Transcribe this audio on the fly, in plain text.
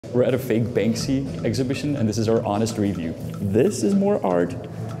We're at a fake Banksy exhibition, and this is our honest review. This is more art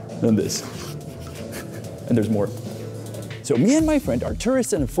than this. And there's more. So me and my friend are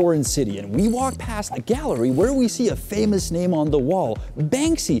tourists in a foreign city, and we walk past a gallery where we see a famous name on the wall,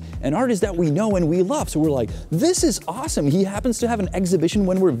 Banksy, an artist that we know and we love. So we're like, this is awesome. He happens to have an exhibition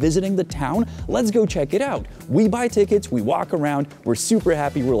when we're visiting the town. Let's go check it out. We buy tickets, we walk around, we're super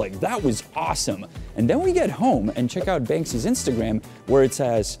happy. We're like, that was awesome. And then we get home and check out Banksy's Instagram, where it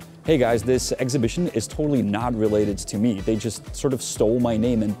says, hey guys, this exhibition is totally not related to me. They just sort of stole my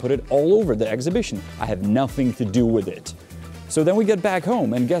name and put it all over the exhibition. I have nothing to do with it. So then we get back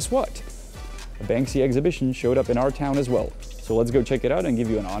home, and guess what? A Banksy exhibition showed up in our town as well. So let's go check it out and give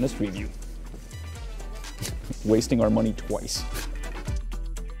you an honest review. Wasting our money twice.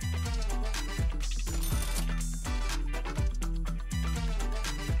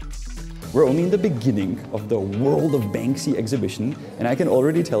 We're only in the beginning of the World of Banksy exhibition, and I can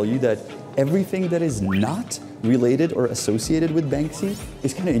already tell you that everything that is not related or associated with Banksy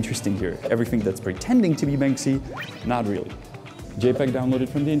is kind of interesting here. Everything that's pretending to be Banksy, not really. JPEG downloaded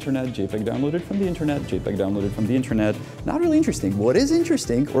from the internet, JPEG downloaded from the internet, JPEG downloaded from the internet. Not really interesting. What is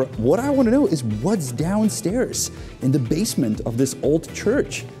interesting, or what I want to know, is what's downstairs in the basement of this old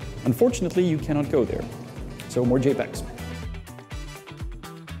church. Unfortunately, you cannot go there. So more JPEGs.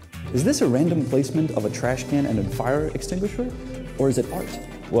 Is this a random placement of a trash can and a fire extinguisher? Or is it art?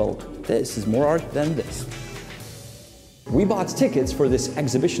 Well, this is more art than this. We bought tickets for this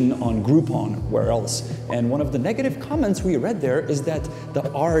exhibition on Groupon, where else? And one of the negative comments we read there is that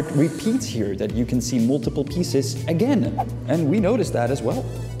the art repeats here, that you can see multiple pieces again. And we noticed that as well.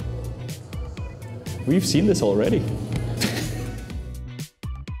 We've seen this already.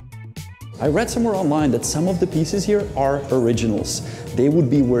 I read somewhere online that some of the pieces here are originals. They would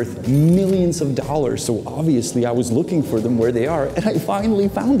be worth millions of dollars, so obviously I was looking for them where they are, and I finally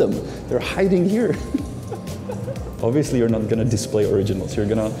found them. They're hiding here. Obviously you're not gonna display originals, you're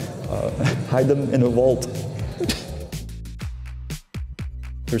gonna hide them in a vault.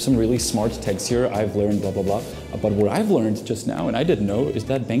 There's some really smart text here, I've learned blah blah blah, but what I've learned just now, and I didn't know, is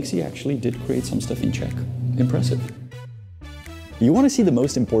that Banksy actually did create some stuff in Czech. Impressive. You want to see the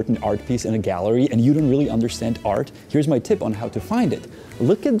most important art piece in a gallery and you don't really understand art? Here's my tip on how to find it.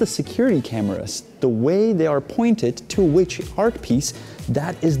 Look at the security cameras. The way they are pointed to which art piece,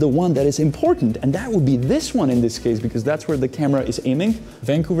 that is the one that is important. And that would be this one in this case, because that's where the camera is aiming.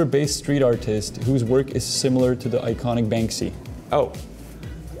 Vancouver-based street artist whose work is similar to the iconic Banksy. Oh,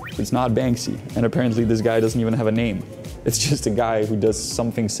 it's not Banksy. And apparently this guy doesn't even have a name. It's just a guy who does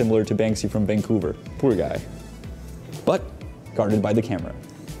something similar to Banksy from Vancouver. Poor guy. But guarded by the camera.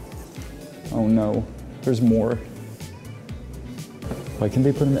 Oh no, there's more. Why can't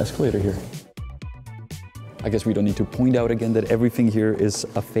they put an escalator here? I guess we don't need to point out again that everything here is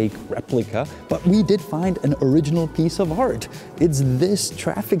a fake replica, but we did find an original piece of art. It's this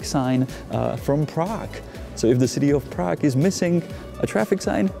traffic sign from Prague. So if the city of Prague is missing a traffic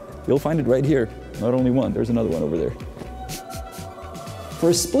sign, you'll find it right here. Not only one, there's another one over there. For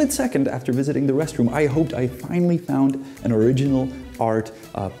a split second after visiting the restroom, I hoped I finally found an original art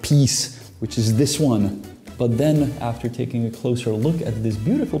piece, which is this one. But then, after taking a closer look at this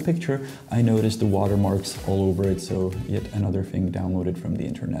beautiful picture, I noticed the watermarks all over it, so yet another thing downloaded from the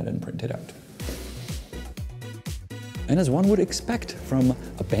internet and printed out. And as one would expect from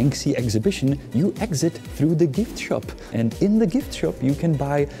a Banksy exhibition, you exit through the gift shop. And in the gift shop, you can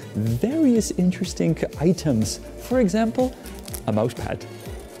buy various interesting items. For example, a mouse pad.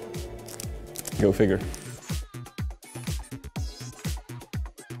 Go figure.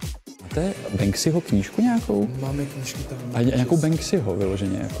 Máte Banksyho knížku nějakou? Máme knížky tam. A nějakou Banksyho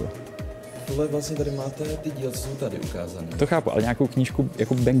vyloženě jako? Tohle vlastně tady máte ty díly, co jsou tady ukázané. To chápu, ale nějakou knížku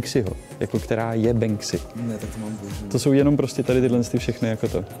jako Banksyho, jako která je Banksy. Ne, tak to mám boží. To jsou jenom prostě tady tyhle všechny jako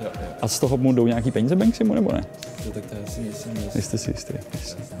to. Jo. A z toho mu jdou nějaký peníze Banksymu nebo ne? Jo, tak to já si nejsem jistý. Nejste si jistý.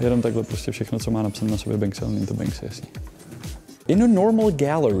 Jenom takhle prostě všechno, co má napsané na sobě Banksy, ale není to Banksy, jasný. In a normal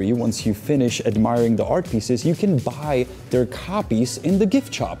gallery, once you finish admiring the art pieces, you can buy their copies in the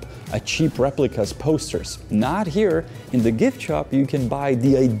gift shop, a cheap replicas posters. Not here. In the gift shop, you can buy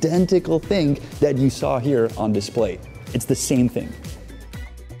the identical thing that you saw here on display. It's the same thing.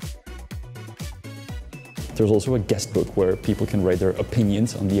 There's also a guest book where people can write their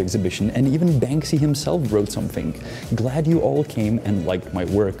opinions on the exhibition, and even Banksy himself wrote something. Glad you all came and liked my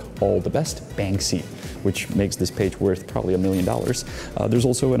work. All the best, Banksy, which makes this page worth probably $1 million. There's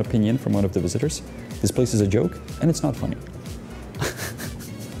also an opinion from one of the visitors. This place is a joke, and it's not funny.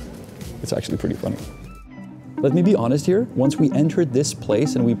 It's actually pretty funny. Let me be honest here, once we entered this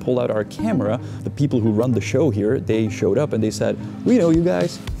place and we pulled out our camera, the people who run the show here, they showed up and they said, we know you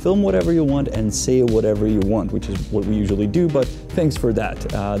guys, film whatever you want and say whatever you want, which is what we usually do, but thanks for that.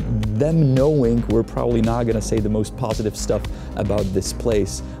 Them knowing we're probably not gonna say the most positive stuff about this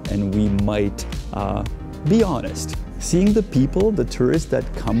place, and we might be honest. Seeing the people, the tourists that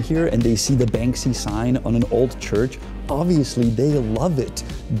come here and they see the Banksy sign on an old church, obviously they love it.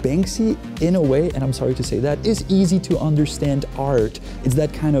 Banksy, in a way, and I'm sorry to say that, is easy to understand art. It's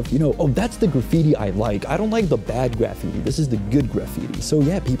that kind of, you know, oh, that's the graffiti I like. I don't like the bad graffiti. This is the good graffiti. So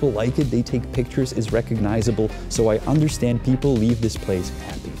yeah, people like it. They take pictures. It's recognizable. So I understand people leave this place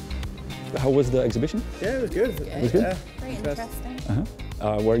happy. How was the exhibition? Yeah, it was good. It was good? Yeah. Very interesting.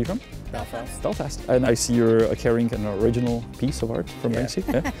 Where are you from? Belfast. Belfast. And I see you're carrying an original piece of art from Banksy.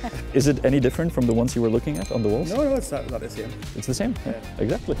 Yeah. Is it any different from the ones you were looking at on the walls? No, it's not the same. It's the same? Yeah.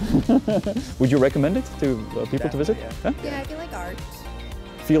 Exactly. Would you recommend it to people to visit? Yeah. Huh? Yeah, I feel like art.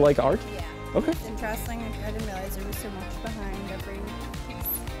 Feel like art? Yeah. Okay. It's interesting. I didn't realize there was so much behind every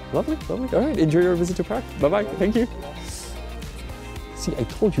piece. Lovely, lovely. All right, enjoy your visit to Prague. Bye-bye. Thank you. See, I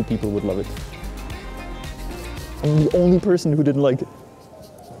told you people would love it. I'm the only person who didn't like it.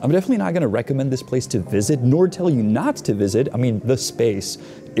 I'm definitely not going to recommend this place to visit, nor tell you not to visit. I mean, the space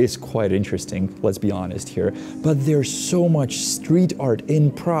is quite interesting, let's be honest here. But there's so much street art in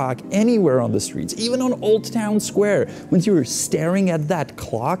Prague, anywhere on the streets, even on Old Town Square. When you're staring at that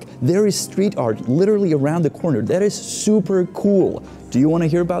clock, there is street art literally around the corner. That is super cool. Do you want to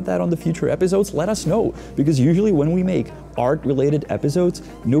hear about that on the future episodes? Let us know, because usually when we make art-related episodes,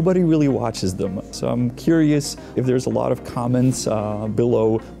 nobody really watches them. So I'm curious if there's a lot of comments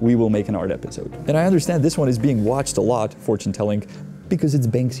below, we will make an art episode. And I understand this one is being watched a lot, fortune telling, because it's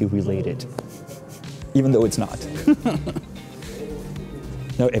Banksy related, even though it's not.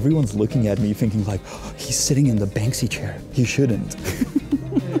 Now everyone's looking at me thinking like, oh, he's sitting in the Banksy chair. He shouldn't.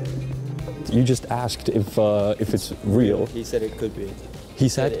 You just asked if it's real. He said it could be. He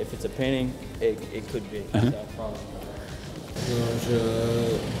said if it's a painting, it could be. No, že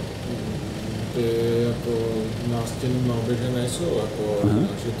ty jako nástěnný malby, že nejsou, jako,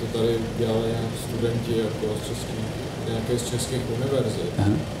 že to tady dělali studenti jako nějaké z českých univerzit.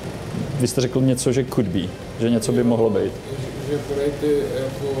 Vy jste řekl něco, že could be, že něco by mohlo být. Že prej ty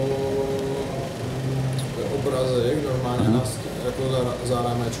jako obrazy normálně jako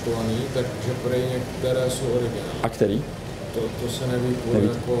zarámečkovaný, takže prej některé jsou originální. A který? To se neví kvůli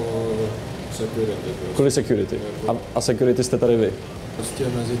jako security. Prostě. Kvůli security. A security jste tady vy? Prostě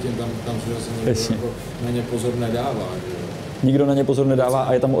mezi tím tam se nikdo jako na ně pozor nedává. Že? Nikdo na ně pozor nedává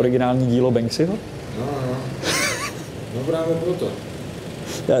a je tam originální dílo Banksyho? No. No právě proto.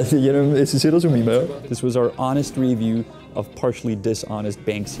 Jenom jestli si rozumíme, jo? This was our honest review of partially dishonest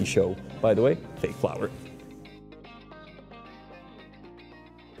Banksy show. By the way, fake flower.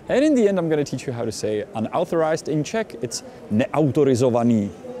 And in the end, I'm going to teach you how to say unauthorized in Czech. It's neautorizovaný.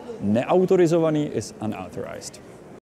 Neautorizovaný is unauthorized.